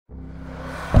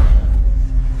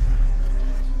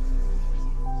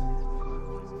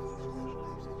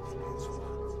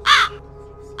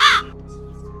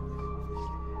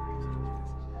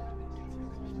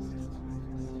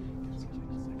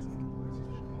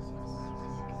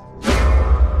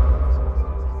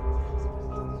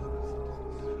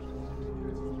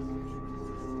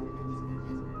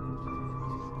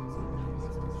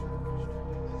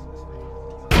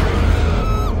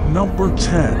Number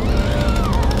 10.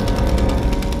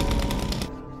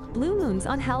 Blue moons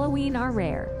on Halloween are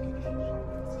rare.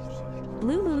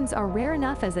 Blue moons are rare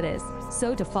enough as it is,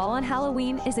 so to fall on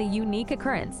Halloween is a unique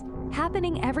occurrence,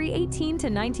 happening every 18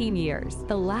 to 19 years.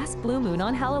 The last blue moon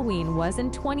on Halloween was in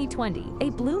 2020.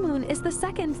 A blue moon is the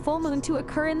second full moon to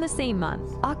occur in the same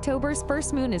month. October's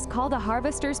first moon is called a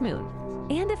harvester's moon,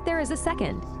 and if there is a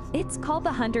second, it's called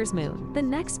the hunter's moon. The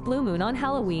next blue moon on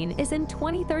Halloween is in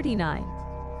 2039.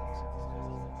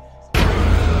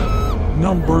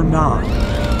 Number 9.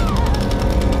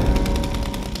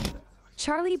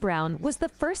 Charlie Brown was the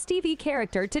first TV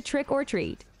character to trick or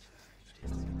treat.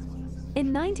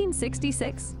 In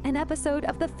 1966, an episode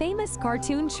of the famous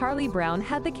cartoon Charlie Brown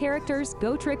had the characters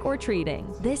go trick-or-treating.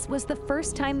 This was the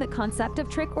first time the concept of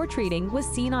trick-or-treating was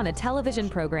seen on a television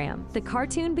program. The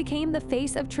cartoon became the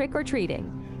face of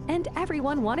trick-or-treating, and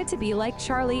everyone wanted to be like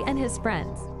Charlie and his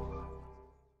friends.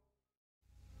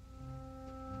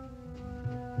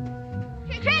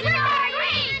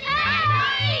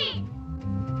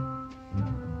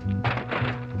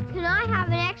 Can I have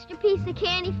an extra piece of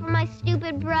candy for my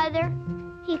stupid brother?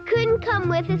 He couldn't come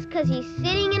with us because he's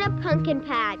sitting in a pumpkin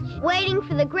patch, waiting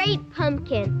for the great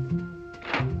pumpkin.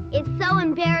 It's so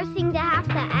embarrassing to have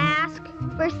to ask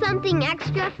for something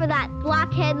extra for that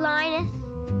blockhead Linus.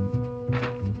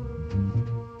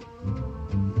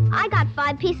 I got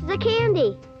 5 pieces of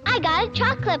candy. I got a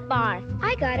chocolate bar.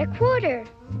 I got a quarter.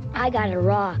 I got a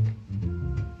rock.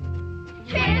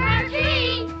 Trick or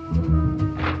treat!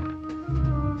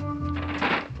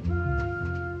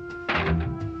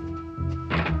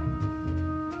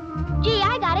 Gee,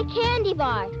 I got a candy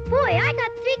bar. Boy, I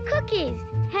got 3 cookies.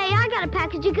 Hey, I got a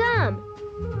package of gum.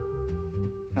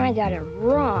 I got a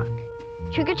rock.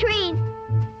 Trick or treat.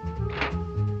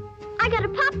 I got a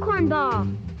popcorn ball.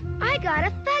 I got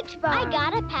a fudge bar. I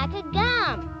got a pack of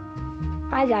gum.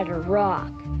 I got a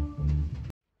rock.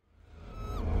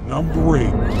 Number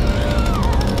 8.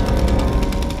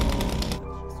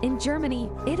 In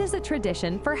Germany, it is a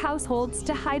tradition for households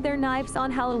to hide their knives on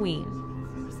Halloween.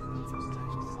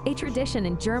 A tradition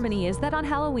in Germany is that on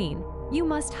Halloween, you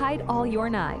must hide all your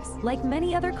knives. Like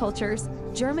many other cultures,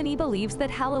 Germany believes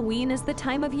that Halloween is the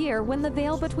time of year when the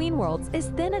veil between worlds is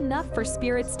thin enough for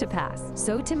spirits to pass.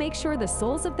 So to make sure the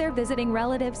souls of their visiting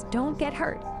relatives don't get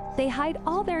hurt, they hide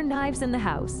all their knives in the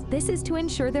house. This is to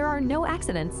ensure there are no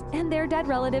accidents and their dead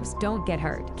relatives don't get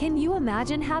hurt. Can you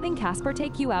imagine having Casper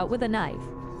take you out with a knife?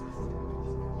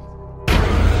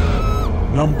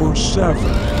 Number 7.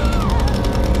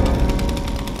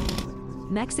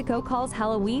 Mexico calls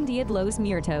Halloween Dia de los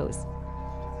Muertos.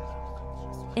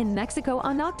 In Mexico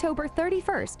on October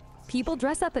 31st, people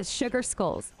dress up as sugar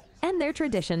skulls, and their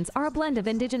traditions are a blend of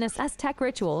indigenous Aztec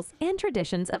rituals and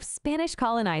traditions of Spanish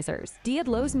colonizers. Dia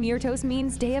de los Muertos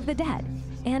means Day of the Dead,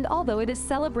 and although it is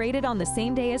celebrated on the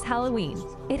same day as Halloween,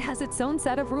 it has its own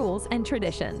set of rules and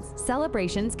traditions.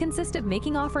 Celebrations consist of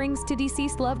making offerings to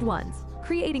deceased loved ones,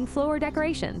 creating flower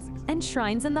decorations, and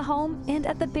shrines in the home and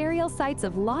at the burial sites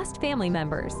of lost family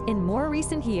members. In more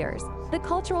recent years, the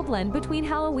cultural blend between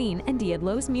Halloween and Dia de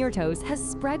los Muertos has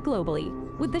spread globally,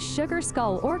 with the sugar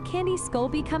skull or candy skull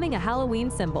becoming a Halloween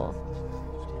symbol.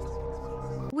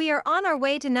 We are on our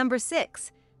way to number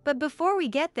 6, but before we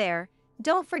get there,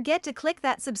 don't forget to click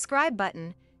that subscribe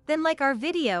button, then like our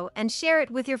video and share it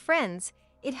with your friends.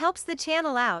 It helps the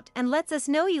channel out and lets us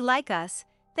know you like us.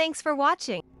 Thanks for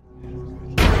watching.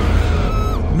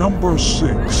 Number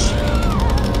 6.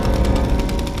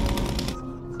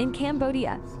 In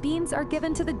Cambodia, beans are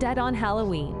given to the dead on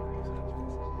Halloween.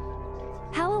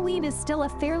 Halloween is still a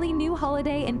fairly new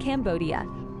holiday in Cambodia,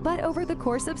 but over the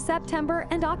course of September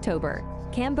and October,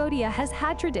 Cambodia has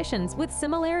had traditions with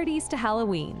similarities to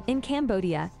Halloween. In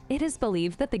Cambodia, it is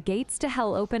believed that the gates to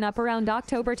hell open up around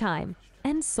October time,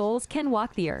 and souls can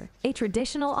walk the earth. A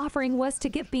traditional offering was to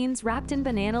give beans wrapped in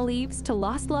banana leaves to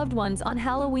lost loved ones on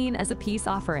Halloween as a peace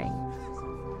offering.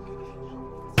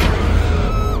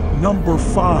 Number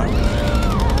 5.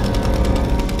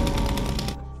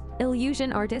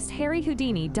 Illusion artist Harry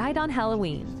Houdini died on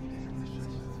Halloween.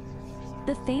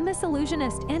 The famous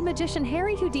illusionist and magician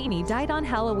Harry Houdini died on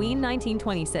Halloween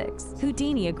 1926.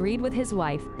 Houdini agreed with his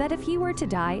wife that if he were to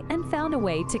die and found a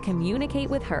way to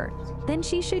communicate with her, then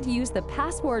she should use the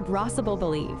password Rossable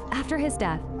Believe. After his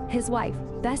death, his wife,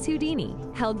 Bess Houdini,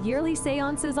 held yearly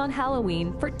seances on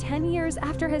Halloween for 10 years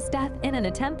after his death in an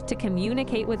attempt to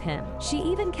communicate with him. She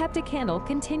even kept a candle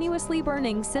continuously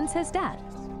burning since his death,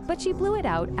 but she blew it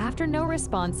out after no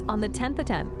response on the 10th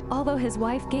attempt. Although his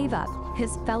wife gave up,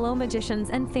 his fellow magicians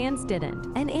and fans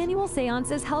didn't. An annual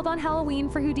seance is held on Halloween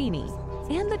for Houdini,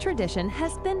 and the tradition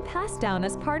has been passed down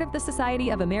as part of the Society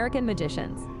of American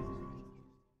Magicians.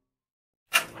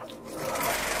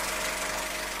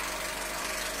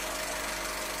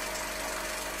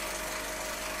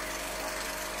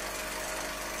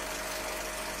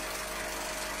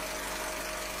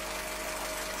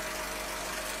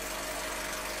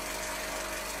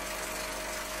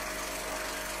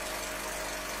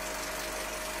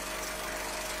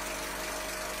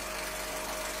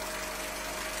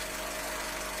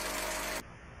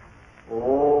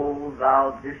 O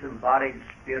thou disembodied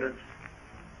spirits,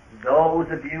 those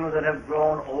of you that have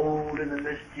grown old in the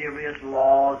mysterious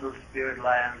laws of spirit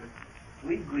land,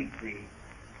 we greet thee.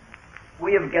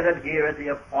 We have gathered here at the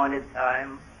appointed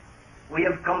time. We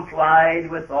have complied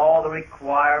with all the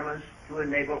requirements to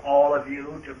enable all of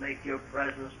you to make your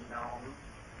presence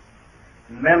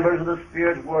known. Members of the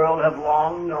spirit world have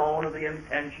long known of the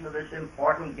intention of this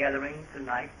important gathering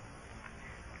tonight.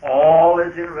 All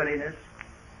is in readiness.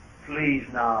 Please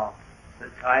now, the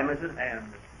time is at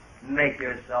hand. Make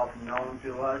yourself known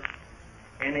to us.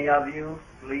 Any of you,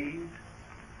 please.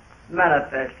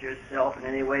 Manifest yourself in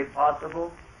any way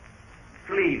possible.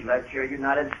 Please let your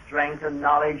united strength and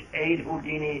knowledge aid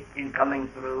Houdini in coming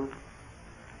through.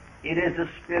 It is the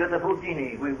spirit of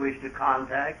Houdini we wish to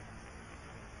contact.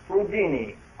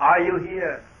 Houdini, are you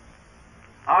here?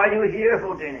 Are you here,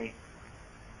 Houdini?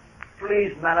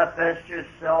 Please manifest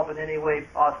yourself in any way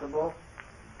possible.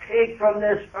 Take from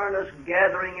this earnest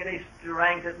gathering any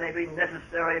strength that may be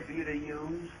necessary for you to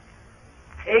use.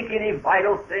 Take any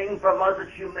vital thing from us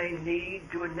that you may need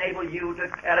to enable you to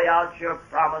carry out your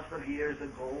promise of years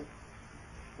ago.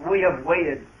 We have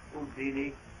waited,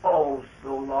 Houdini, oh,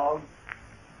 so long.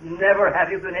 Never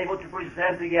have you been able to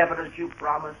present the evidence you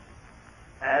promised.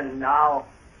 And now,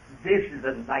 this is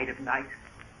the night of nights.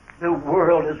 The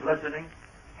world is listening.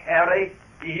 Harry,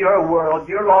 your world,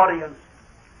 your audience.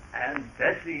 And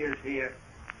Bessie is here.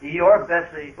 Your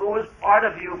Bessie, who was part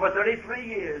of you for 33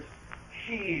 years.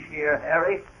 She's here,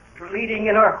 Harry, pleading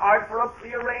in her heart for a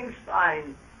prearranged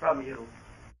sign from you.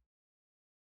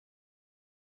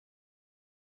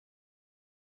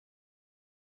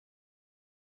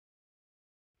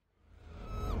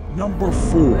 Number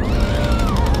 4.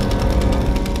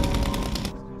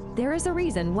 There is a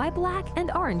reason why black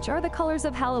and orange are the colors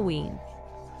of Halloween.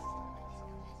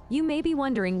 You may be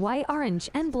wondering why orange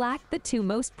and black, the two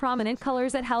most prominent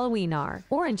colors at Halloween, are.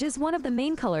 Orange is one of the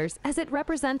main colors as it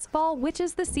represents fall, which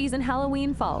is the season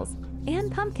Halloween falls,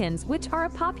 and pumpkins, which are a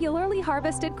popularly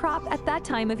harvested crop at that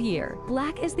time of year.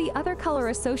 Black is the other color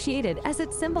associated as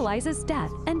it symbolizes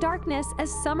death and darkness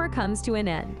as summer comes to an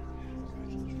end.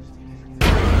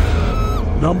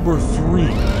 Number 3.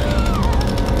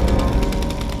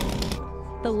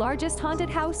 The largest haunted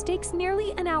house takes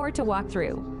nearly an hour to walk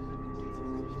through.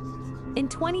 In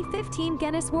 2015,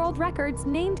 Guinness World Records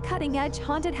named Cutting Edge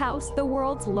Haunted House the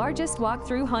world's largest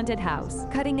walk-through haunted house.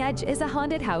 Cutting Edge is a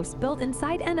haunted house built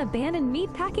inside an abandoned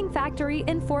meat-packing factory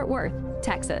in Fort Worth,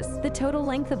 Texas. The total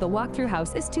length of the walk-through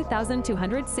house is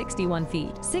 2,261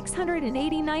 feet,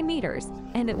 689 meters,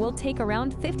 and it will take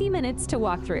around 50 minutes to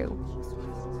walk through.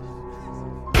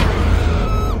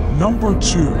 Number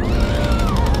 2.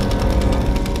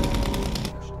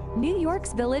 New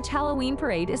York's Village Halloween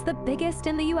Parade is the biggest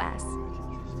in the U.S.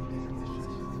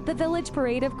 The Village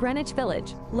Parade of Greenwich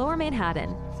Village, Lower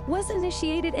Manhattan, was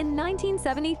initiated in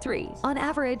 1973. On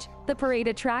average, the parade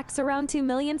attracts around 2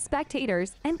 million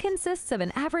spectators and consists of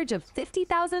an average of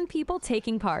 50,000 people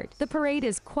taking part. The parade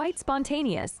is quite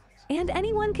spontaneous, and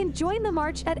anyone can join the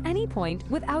march at any point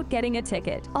without getting a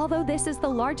ticket. Although this is the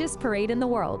largest parade in the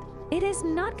world, it is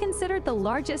not considered the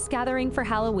largest gathering for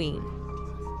Halloween.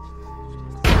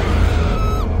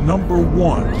 Number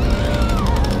 1.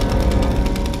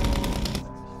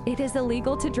 It is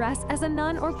illegal to dress as a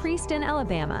nun or priest in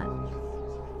Alabama.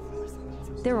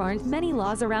 There aren't many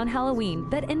laws around Halloween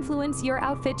that influence your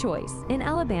outfit choice. In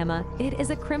Alabama, it is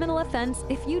a criminal offense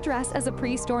if you dress as a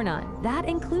priest or nun. That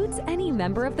includes any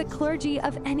member of the clergy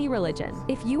of any religion.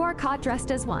 If you are caught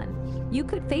dressed as one, you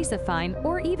could face a fine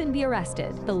or even be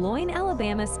arrested. The law in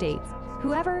Alabama states,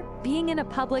 whoever, being in a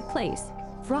public place,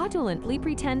 fraudulently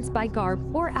pretends by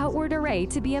garb or outward array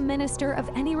to be a minister of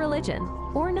any religion,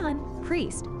 or nun,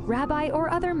 priest, rabbi,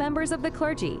 or other members of the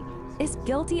clergy, is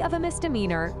guilty of a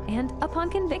misdemeanor and, upon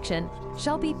conviction,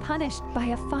 shall be punished by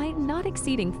a fine not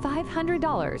exceeding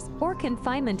 $500 or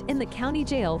confinement in the county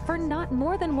jail for not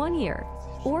more than 1 year,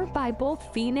 or by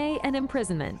both fine and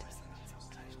imprisonment.